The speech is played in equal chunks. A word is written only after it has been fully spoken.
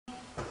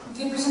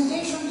The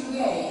presentation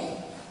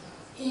today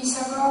is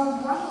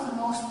about one of the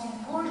most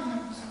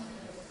important,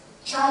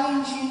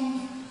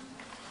 challenging,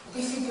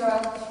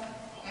 difficult,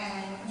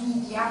 and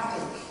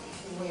mediatic,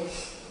 if you wish,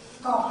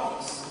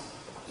 topics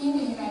in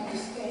the United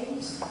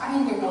States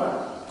and in the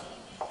world,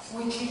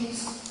 which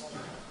is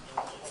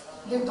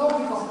the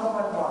topic of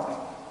global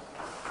warming.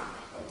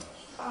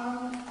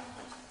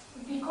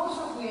 Because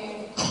of the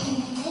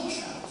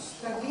implications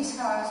that this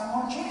has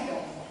more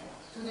generally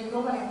to the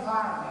global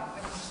environment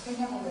and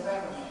sustainable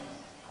development,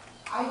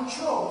 I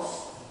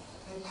chose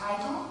the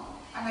title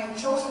and I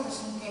chose a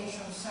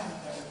presentation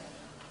centered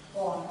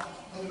on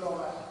the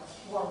global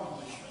warming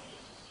issue.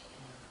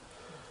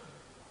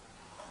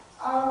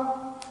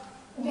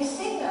 The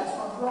signals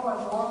for global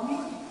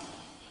warming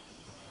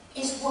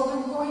is what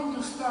I'm going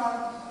to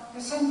start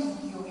presenting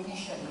to you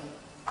initially,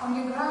 on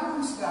the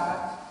grounds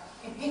that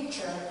a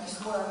picture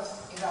is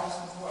worth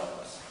 1,000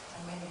 words,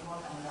 and maybe more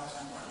than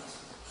 1,000 words.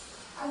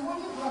 I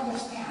want you to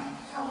understand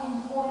how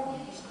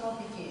important this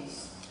topic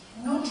is,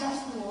 not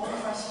just to all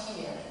of us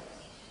here,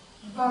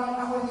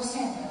 but our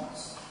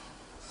descendants,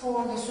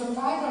 for the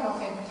survival of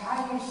the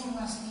entire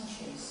human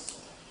species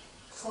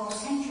for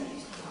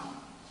centuries to come.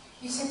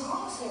 It's a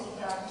concept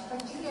that is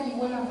particularly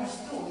well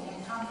understood in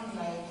a country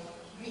like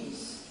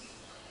Greece,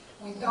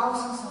 with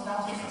thousands and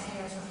thousands of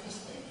years of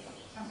history,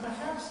 and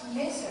perhaps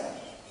lesser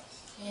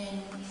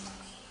in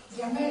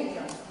the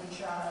Americans,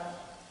 which are,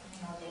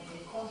 the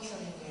culture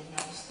in the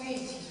United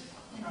States is,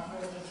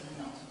 relatively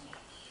known.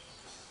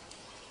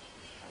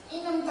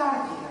 In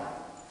Antarctica,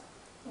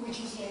 which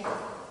is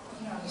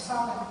the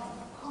southern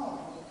cone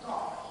at the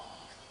top,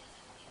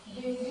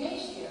 the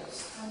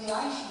glaciers and the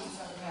ice sheets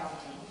are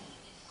melting.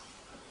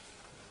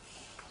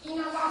 In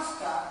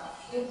Alaska,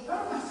 the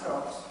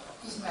permafrost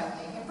is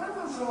melting. The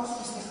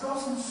permafrost is the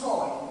frozen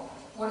soil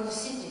where the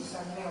cities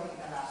are built in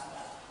Alaska.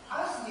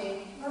 As the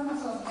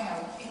permafrost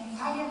melts,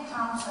 entire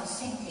towns are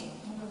sinking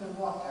into the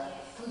water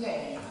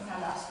today in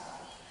Alaska,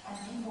 and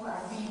people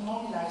are being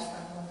mobilized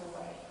and moved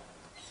away.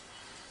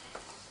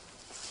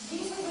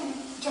 This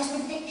is just a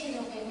picture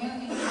of the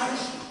melting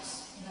ice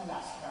sheets in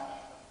Alaska.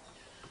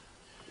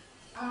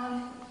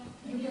 And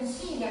you can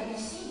see the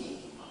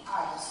receding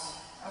ice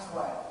as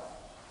well.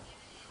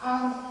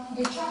 And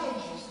the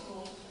challenges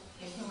to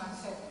the human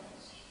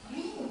settlements.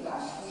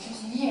 Greenland, which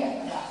is near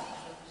Alaska,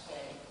 so to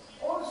say,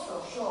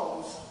 also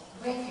shows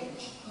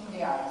wreckage in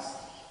the ice.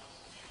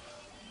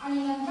 And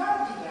in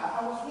Antarctica,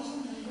 I was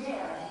recently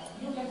there,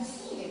 you can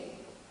see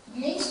the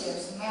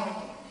glaciers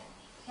melting.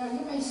 Now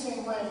you may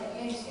say, well, the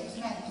glaciers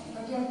melting,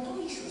 but there are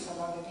two issues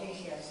about the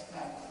glaciers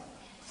melting.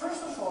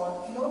 First of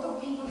all, a lot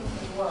of people in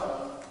the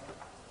world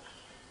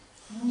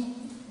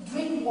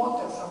drink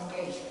water from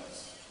glaciers.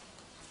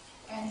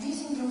 And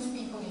this includes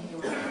people in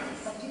Europe,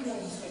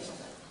 particularly in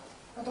Switzerland,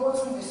 but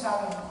also in the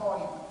southern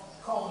cone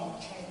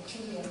in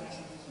Chile and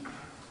Argentina.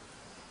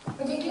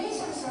 But the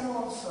glaciers are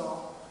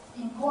also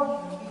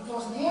important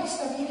because their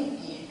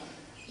stability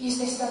is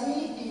the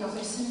stability of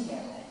the sea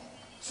level.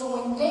 So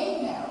when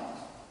they melt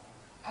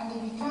and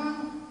they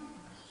become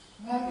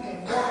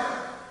melted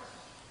water,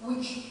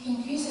 which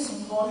increases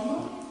in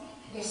volume,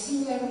 the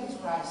sea level is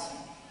rising.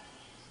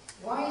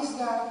 Why is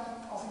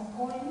that of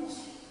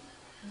importance?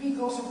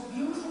 Because of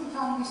beautiful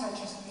countries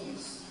such as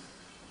Greece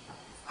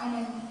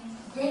and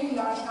very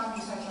large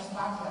countries such as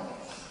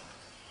Bangladesh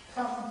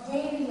have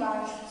very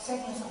large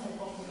segments of the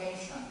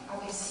population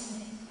at the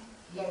sea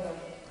level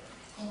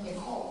in the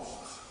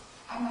coasts.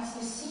 And as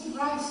the sea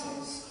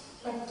rises,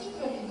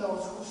 particularly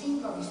those whose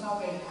income is not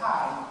very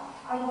high,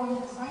 are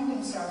going to find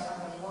themselves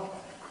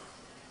underwater.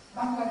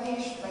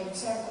 Bangladesh by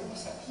itself will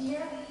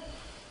disappear.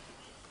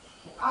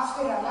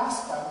 After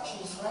Alaska,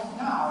 which is right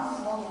now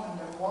falling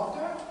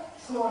underwater,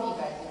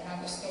 Florida in the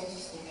United States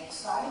is the next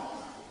site,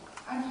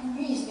 and in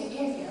Greece the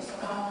areas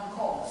around the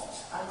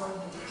coasts are going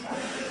to be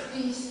challenged.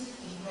 This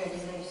is very,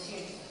 very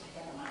serious, as you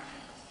can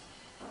imagine.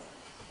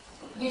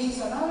 This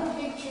is another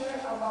picture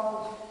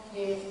about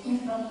the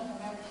impact of the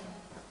melting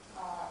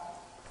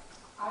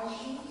ice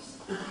sheets.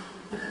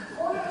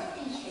 Polar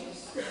species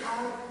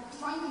are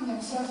finding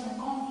themselves in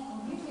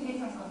completely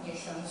different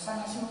conditions,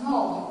 and as you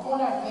know, the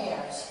polar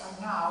bears are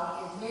now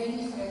a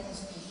very threatened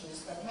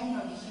species that may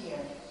not be here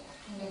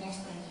in the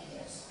next 20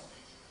 years.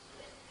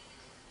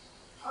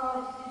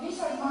 These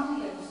are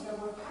mountains that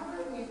were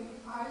covered with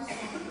ice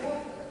and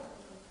water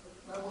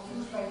that was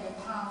used by the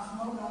towns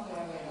no longer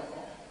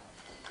available.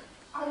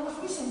 I was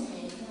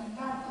recently in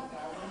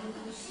Antarctica where you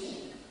could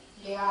see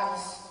the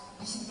ice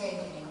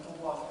dissipating into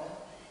water.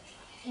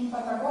 In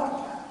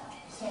Patagonia,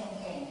 the same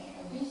thing,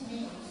 and this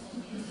means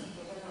increasing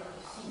the level of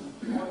the sea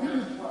all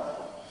over the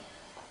world.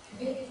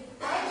 The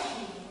ice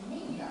sheet in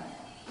Greenland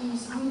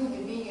is really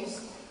the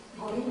biggest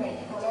gorilla in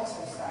the whole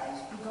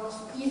exercise,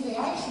 because if the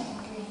ice sheet in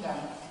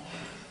Greenland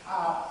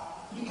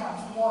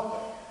becomes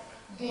water,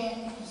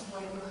 then is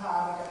when you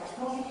have a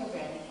catastrophic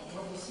event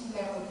where the sea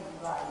level will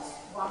rise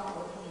 1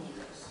 or 2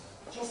 meters.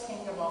 Just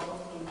think about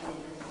what we do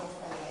in the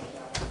coastal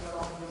area, your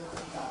own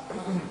beautiful town.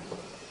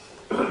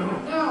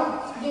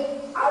 Now, the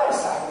other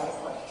side of the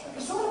question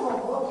is all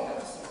about water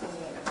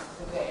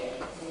today,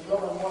 the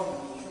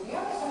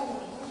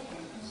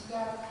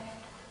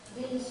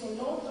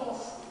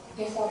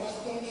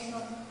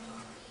deforestation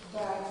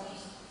that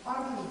is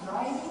partly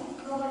driving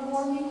global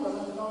warming, we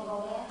don't talk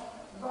about that,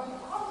 but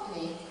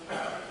partly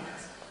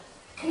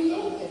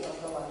created a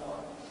global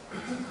warming,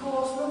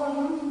 because global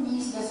warming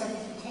means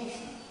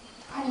desertification,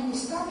 and it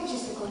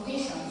establishes the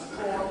conditions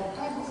for the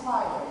type of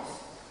fires,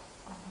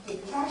 the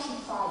tragic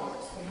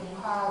fires that we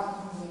have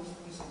in the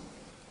recently,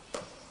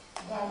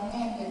 that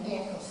meant the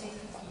death of 60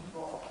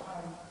 people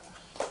and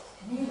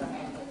million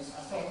acres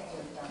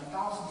affected and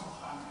thousands of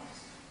families.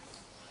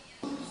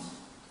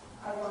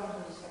 are going to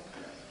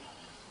disappear.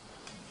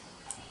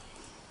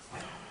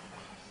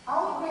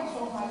 Outbreaks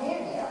of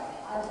malaria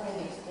are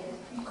predicted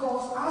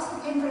because as the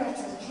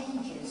temperature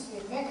changes,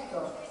 the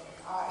vector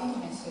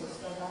illnesses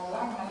that are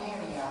like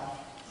malaria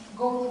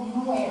go to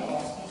new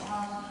areas,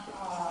 become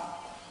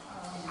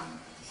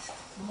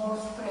more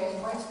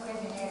spread, widespread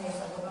in areas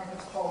that were not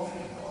exposed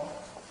before.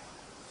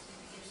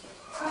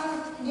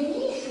 And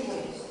the issue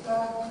is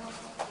that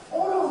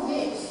all of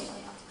this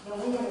that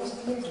we are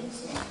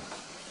experiencing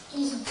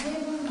is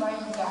driven by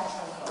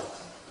industrial growth.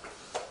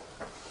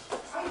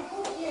 I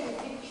put here a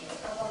picture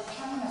about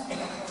China's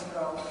industrial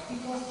growth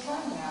because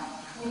China,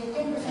 with a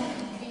 10%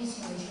 increase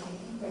in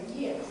GDP per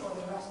year for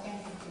the last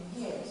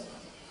 10-15 years,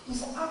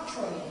 is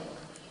actually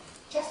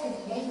just a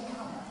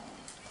latecomer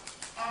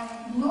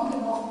and not the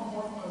most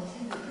important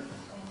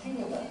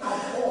contributor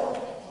at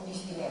all in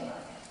this dilemma.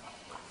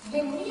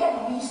 The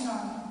real reason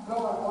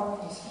global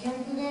warming is here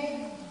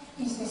today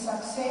is the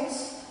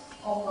success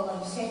of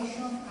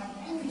globalization and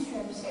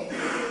industrialization,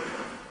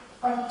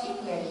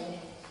 particularly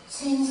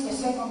since the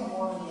Second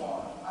World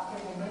War, after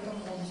the Bretton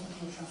Woods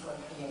institutions were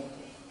created.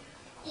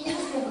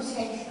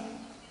 Industrialization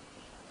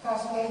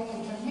has led to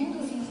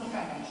tremendous use of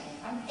energy,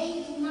 and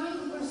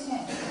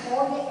 89% of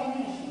all the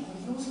energy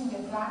we use in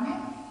the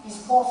planet is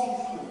fossil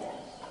fuel.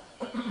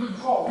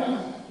 Coal,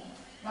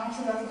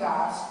 natural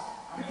gas,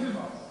 and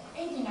petrol.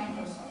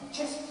 89%,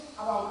 just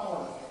about all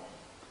of it.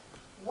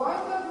 Why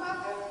does that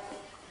matter?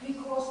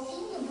 Because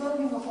in the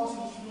burning of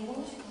fossil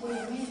fuels, we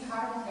emit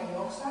carbon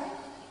dioxide,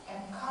 and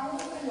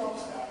carbon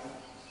dioxide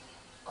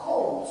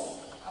coats,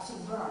 as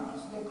it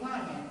burns, the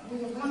planet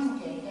with a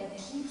blanket that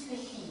keeps the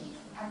heat,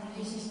 and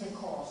this is the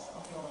cause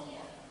of global warming.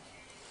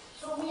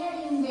 So we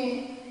are in the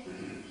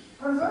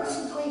perverse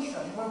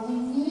situation where we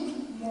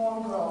need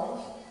more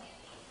growth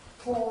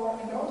for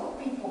a lot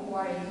of people who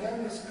are in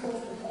levels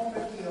close to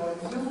poverty or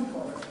beyond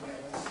poverty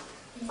levels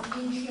in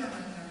Asia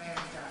and in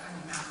America and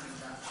in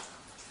Africa.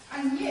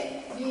 And yet,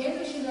 the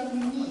energy that we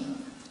need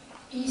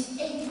is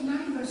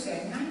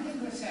 89%,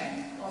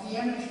 90% of the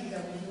energy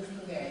that we use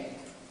today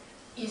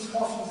is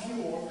fossil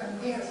fuel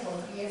and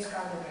therefore creates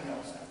carbon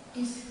dioxide.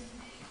 It's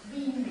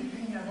being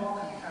between a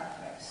rock and a hard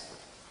place.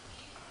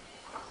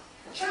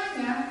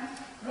 China,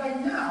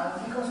 right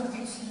now, because of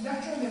its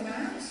industrial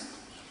demands,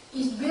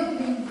 is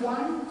building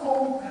one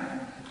coal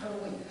plant per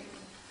week.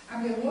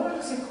 And the world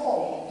as a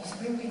whole is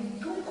building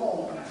 2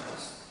 coal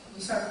plants.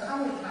 These are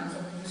power plants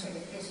that produce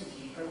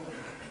electricity per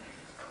week.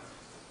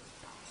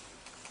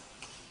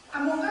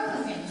 Among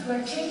other things, we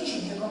are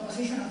changing the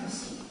composition of the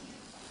sea.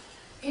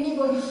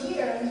 Anybody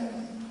here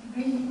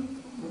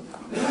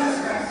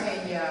has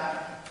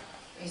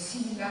a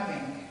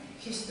sea-loving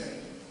history?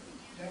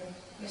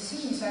 The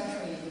sea is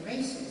actually the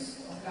basis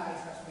of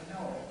life as we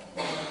know it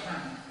on the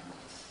planet.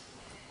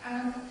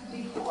 And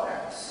the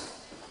corals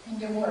in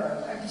the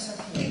world are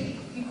disappearing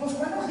because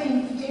one of the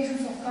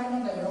implications of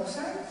carbon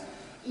dioxide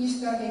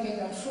is that they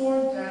get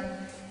absorbed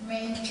and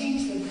may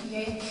change the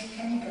pH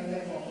chemical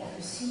level of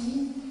the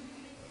sea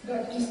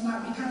that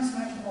becomes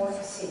much more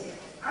acidic.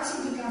 As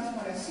it becomes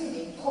more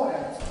acidic,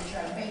 corals, which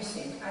are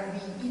basic, are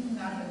being eaten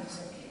up and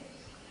disappear.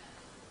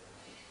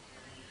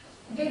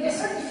 The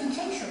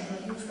desertification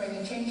produced by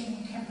the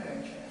changing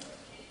temperature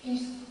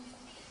is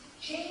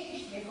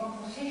changed the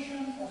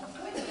composition of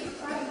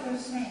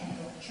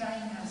 25% of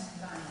China's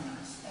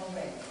landmass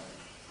already.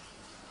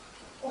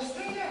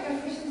 Australia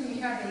has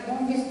recently had the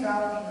longest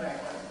drought in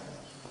record.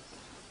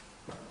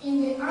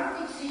 In the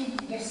Arctic Sea,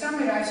 the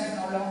summer ice is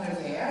no longer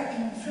there.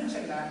 In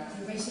Switzerland,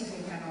 you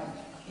basically cannot.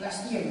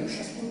 Last year, you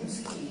just couldn't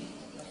ski.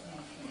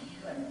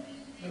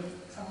 The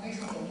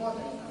foundation for water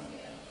is not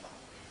there.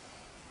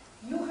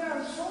 You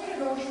have soil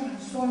erosion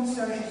and soil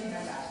surges in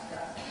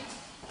Alaska,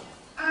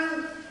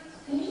 and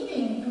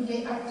leading to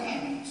the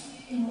attempt,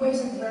 in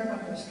ways that we're going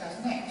to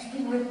discuss next, to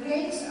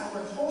replace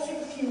our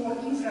fossil fuel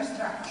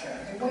infrastructure,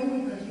 the way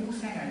we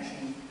produce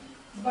energy,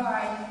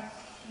 by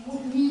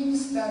what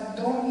means that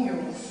don't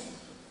use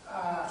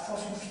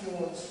fossil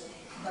fuels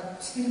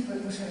but still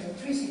produce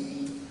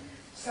electricity,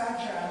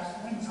 such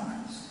as wind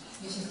farms.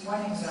 This is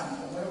one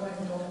example. We're going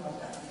to talk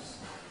about that.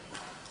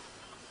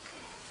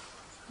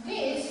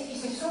 This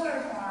is a solar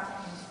farm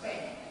in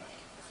Spain.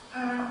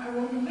 I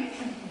want to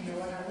mention to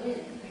you, and I will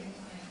in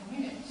 2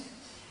 minutes,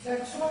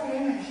 that solar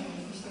energy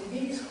is the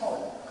biggest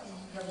hope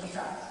that we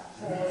have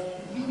for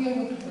being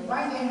able to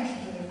provide energy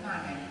to the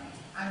planet,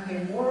 and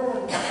the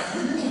world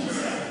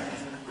needs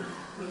energy.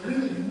 We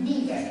really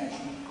need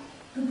energy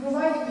to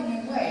provide it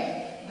in a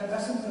way that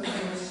doesn't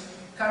produce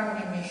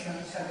carbon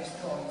emissions and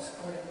destroys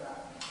our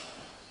environment.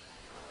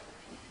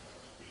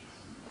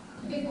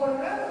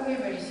 Colorado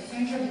River is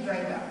essentially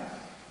dried up.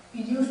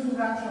 It used to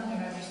run from the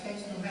United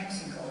States to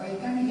Mexico. By the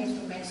time it gets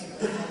to Mexico,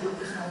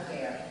 it's not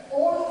there.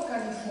 All of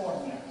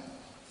California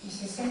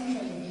is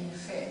essentially being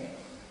fed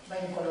by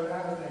the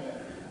Colorado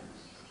River.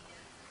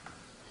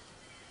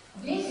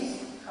 This is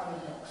how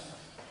it looks,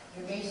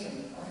 the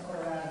basin of the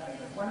Colorado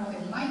River, one of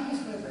the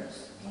mightiest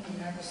rivers in the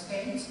United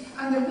States,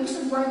 and the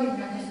reason why the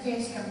United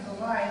States can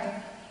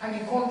provide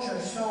agriculture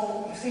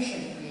so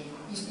efficiently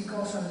is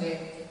because of the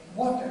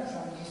water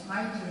from this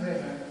mighty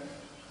river.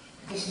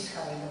 This is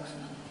how it looks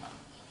now.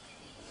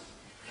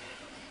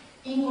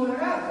 In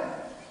Colorado,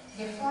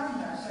 the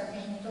farmers are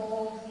being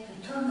told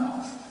to turn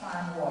off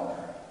farm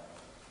water.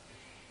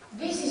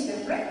 This is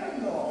the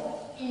record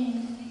law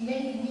in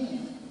Lake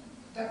Mead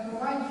that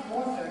provides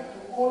water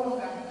to all of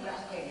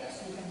Las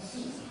Vegas. You can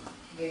see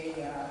the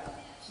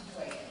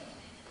situation.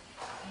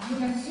 You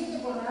can see the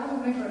Colorado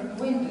River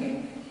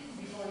dwindling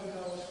before it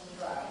goes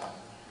dry.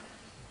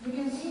 You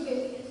can see the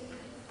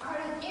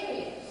arid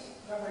areas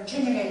that were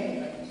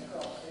generated by this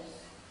process.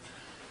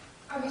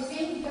 At the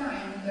same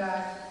time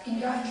that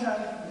industrial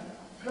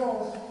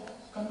growth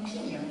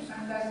continues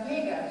and Las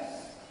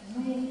Vegas'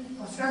 new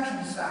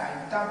construction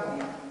site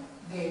doubling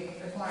the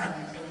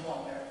requirement for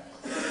water.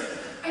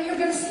 And you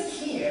can see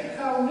here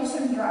how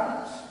recent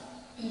droughts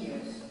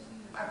years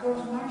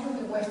across much of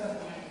the west of the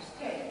United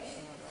States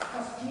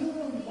have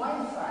fueled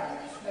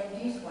wildfires like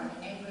this one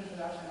in April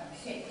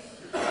 2006,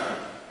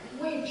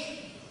 which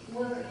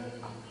were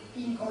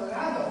in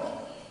Colorado,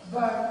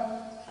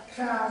 but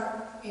have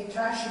a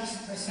tragic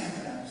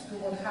resemblance to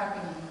what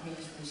happened in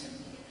Greece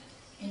recently.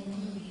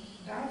 Indeed,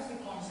 that's the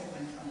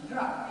consequence from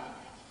drought,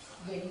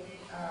 the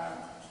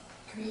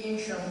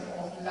creation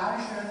of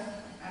larger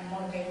and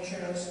more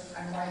dangerous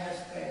and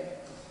widespread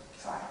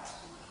fires.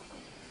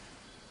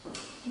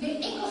 The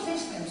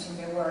ecosystems in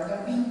the world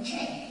are being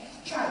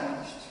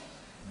challenged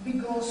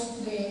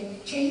because the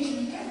change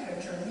in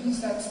temperature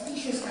means that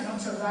species cannot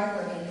survive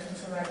where they used to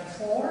survive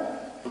before,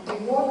 the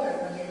water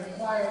that they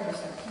require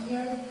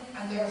disappeared,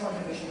 and therefore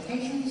the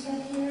vegetation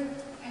disappeared,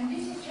 and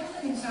this is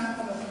just an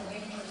example of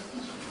endangered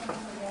species.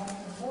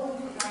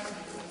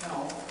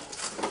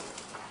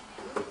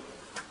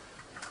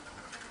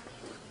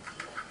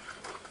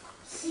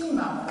 Sea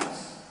mammals.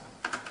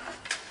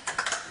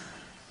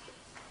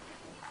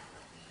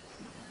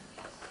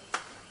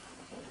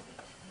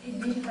 In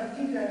this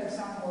particular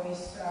example is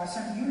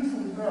some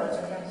beautiful birds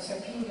that have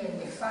disappeared at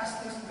the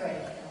fastest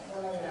rate of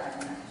all other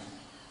animals,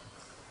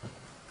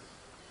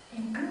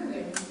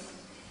 including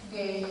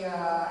the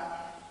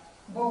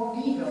bald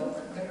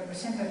eagle, the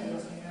representative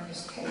of the United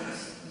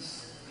States,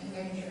 is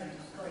endangered and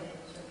destroyed,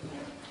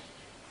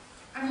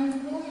 and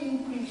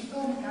including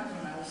prehistoric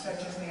animals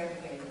such as the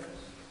alligators,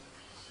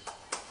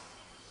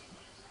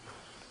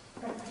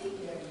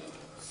 particularly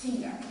sea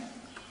life,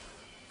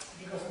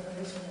 because of the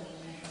reason that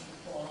we mentioned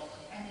before,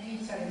 and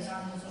these are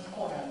examples of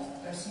corals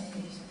that are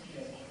simply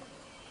disappearing.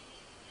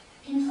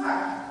 In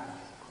fact,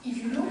 if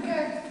you look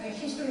at the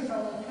history of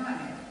our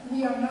planet,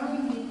 we are now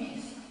in the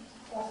midst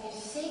of the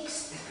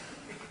sixth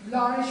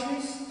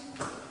largest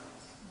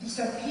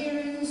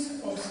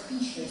disappearance of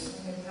species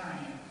in the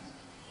planet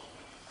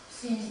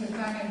since the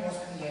planet was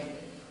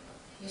created.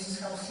 This is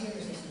how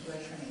serious the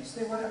situation is.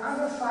 There were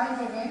other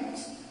 5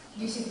 events.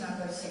 This is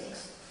number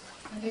 6.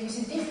 And there is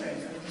a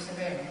difference with this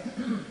event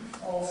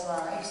of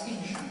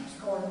extinction. It's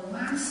called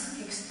mass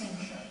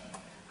extinction.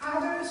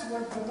 Others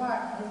were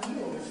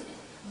produced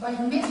by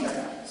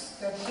meteorites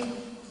that hit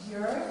the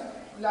Earth,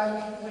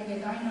 like when the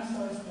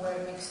dinosaurs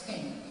were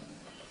extinct.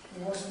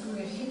 It was through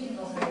the hitting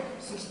of a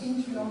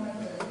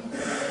 16-kilometer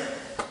meteorite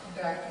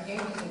that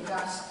created the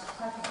dust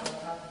particle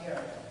of the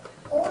Earth.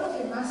 All of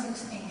the mass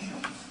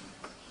extinctions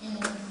in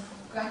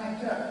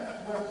planet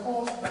Earth were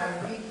caused by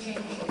big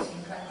changes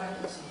in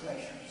climatic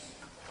situations.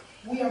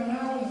 We are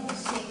now in the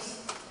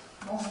 6th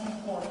most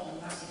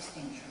important mass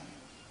extinction.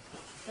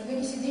 But there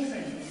is a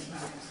difference in this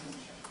mass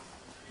extinction.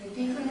 The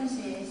difference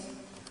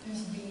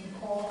is being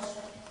caused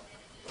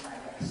by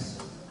us,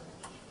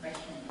 by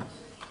humans.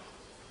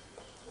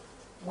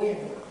 We're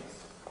doing this.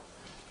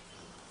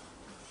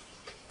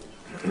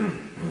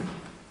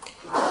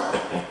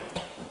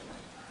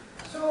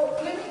 So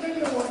let me tell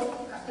you what,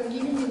 after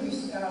giving you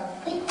these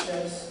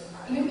pictures,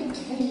 let me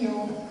tell you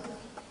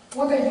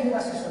what I view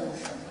as a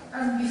solution.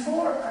 And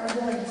before I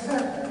go any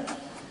further,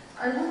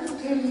 I want to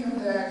tell you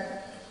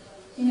that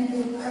in a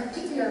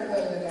particular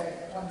way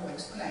that I want to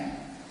explain,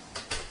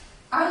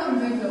 I am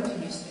very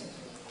optimistic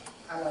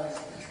about the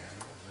future.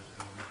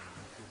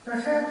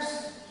 Perhaps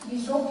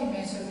this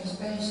optimism is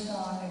based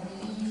on a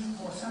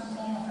belief or some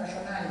form of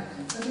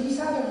rationality, but there is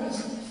other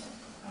reasons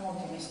I'm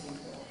optimistic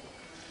for.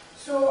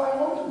 So I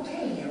want to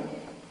tell you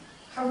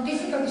how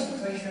difficult the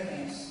situation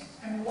is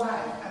and why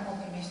I'm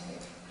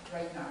optimistic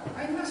right now.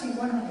 I must be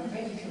one of the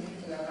very few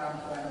people around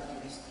who are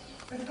optimistic.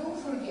 But don't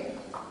forget,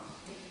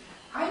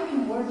 I've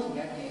been working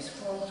at this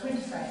for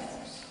 25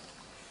 years.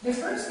 The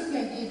first thing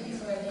I did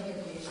before I did a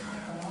PhD in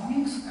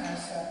economics, as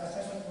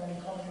Professor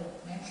Bonicoglio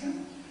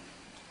mentioned,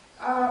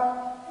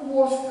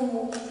 was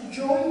to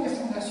join the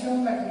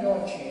Fondazione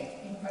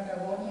Bariloche in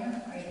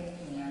Patagonia,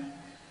 Argentina,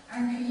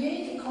 and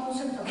create a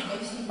concept of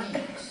basic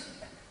needs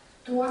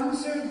to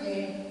answer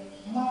the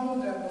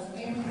model that was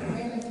then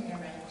developed in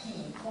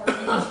MIT called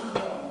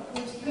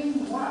to explain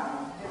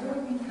why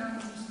developing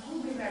countries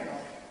could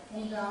develop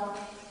without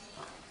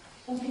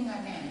putting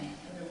an end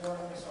to the war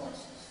of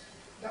resources.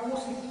 That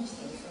was the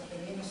thesis of the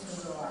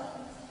Venezuela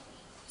argument,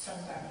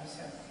 sometime in the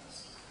 70s.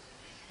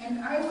 And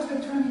I was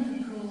determined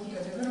to prove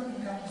that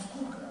developing countries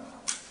could grow.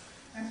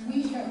 And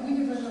we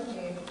developed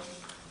a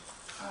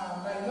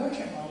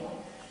biological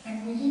model,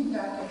 and within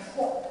that, we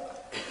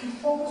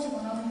focus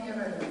economic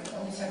development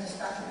on the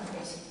satisfaction of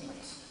basic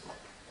needs,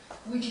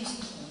 which is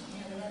key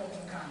in a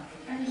developing country.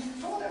 And it's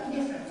totally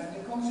different than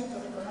the concept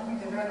of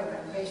economic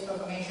development based on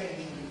measuring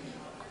GDP.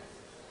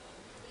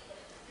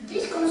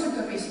 This concept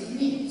of basic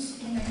needs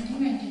in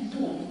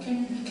 1992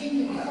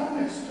 became the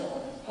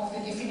cornerstone of the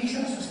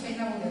definition of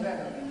sustainable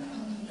development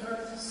in the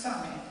Earth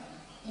Summit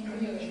in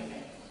Rio de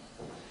Janeiro.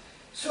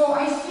 So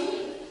I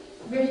feel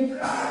very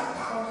proud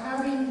for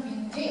having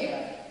been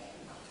there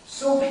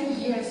so many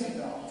years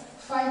ago,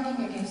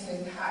 fighting against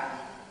the tide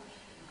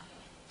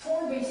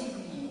for basic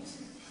needs,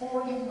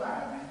 for the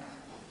environment,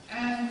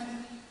 and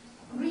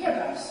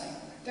realizing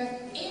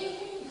that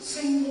every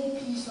single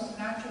piece of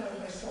natural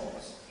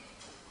resource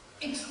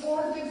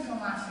exported from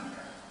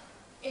Africa,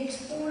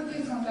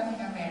 exported from Latin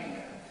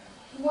America,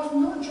 was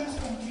not just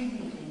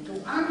contributing to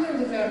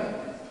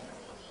underdevelopment,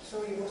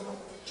 so it was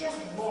just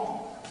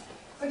wrong,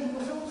 but it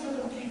was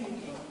also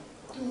contributing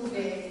to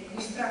the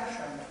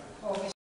destruction of